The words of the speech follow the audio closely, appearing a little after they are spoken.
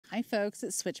Hi folks,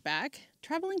 it's Switchback.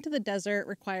 Traveling to the desert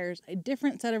requires a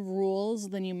different set of rules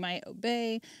than you might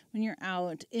obey when you're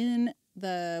out in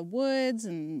the woods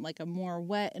and like a more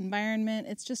wet environment.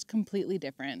 It's just completely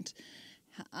different.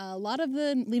 A lot of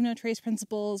the leave no trace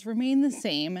principles remain the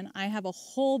same, and I have a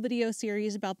whole video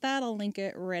series about that. I'll link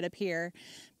it right up here.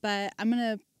 But I'm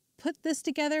going to put this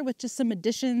together with just some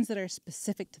additions that are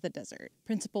specific to the desert.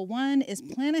 Principle 1 is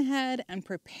plan ahead and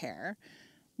prepare.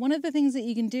 One of the things that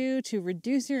you can do to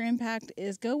reduce your impact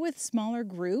is go with smaller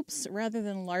groups rather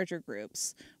than larger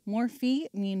groups. More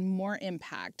feet mean more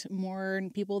impact, more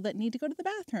people that need to go to the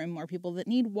bathroom, more people that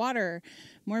need water,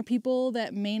 more people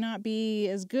that may not be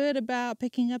as good about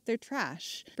picking up their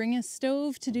trash. Bring a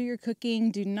stove to do your cooking.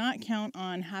 Do not count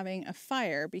on having a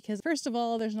fire because, first of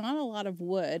all, there's not a lot of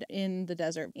wood in the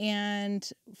desert, and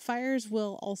fires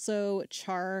will also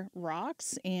char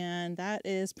rocks, and that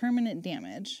is permanent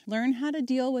damage. Learn how to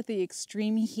deal with the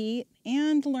extreme heat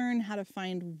and learn how to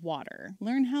find water.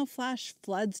 Learn how flash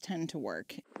floods tend to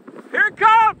work. Here it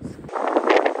comes!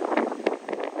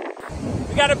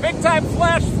 We got a big time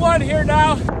flash flood here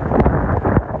now.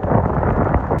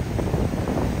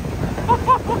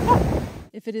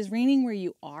 If it is raining where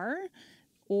you are,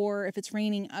 or if it's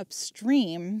raining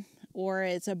upstream, or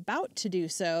it's about to do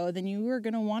so, then you are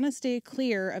going to want to stay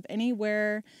clear of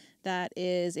anywhere that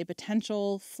is a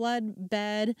potential flood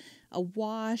bed, a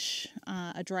wash,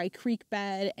 a dry creek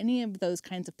bed, any of those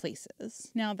kinds of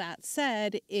places. Now that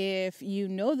said, if you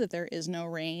know that there is no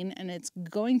rain and it's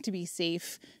going to be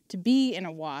safe to be in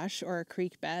a wash or a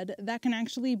creek bed, that can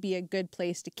actually be a good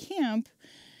place to camp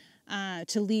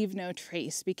to leave no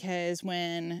trace, because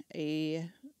when a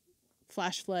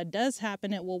flash flood does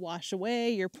happen, it will wash away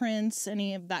your prints,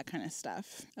 any of that kind of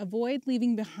stuff. Avoid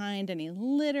leaving behind any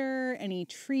litter, any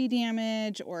tree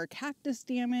damage or cactus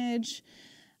damage,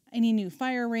 any new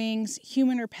fire rings,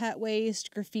 human or pet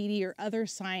waste, graffiti, or other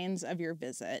signs of your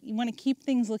visit. You want to keep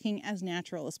things looking as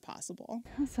natural as possible.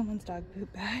 Someone's dog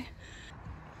poop bag.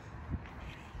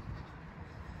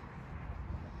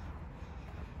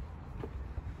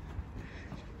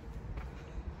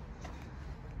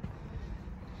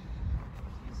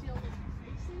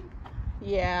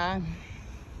 Yeah,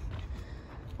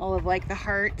 all of like the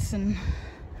hearts and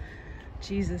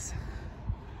Jesus.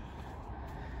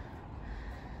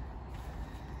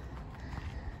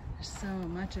 There's so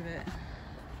much of it.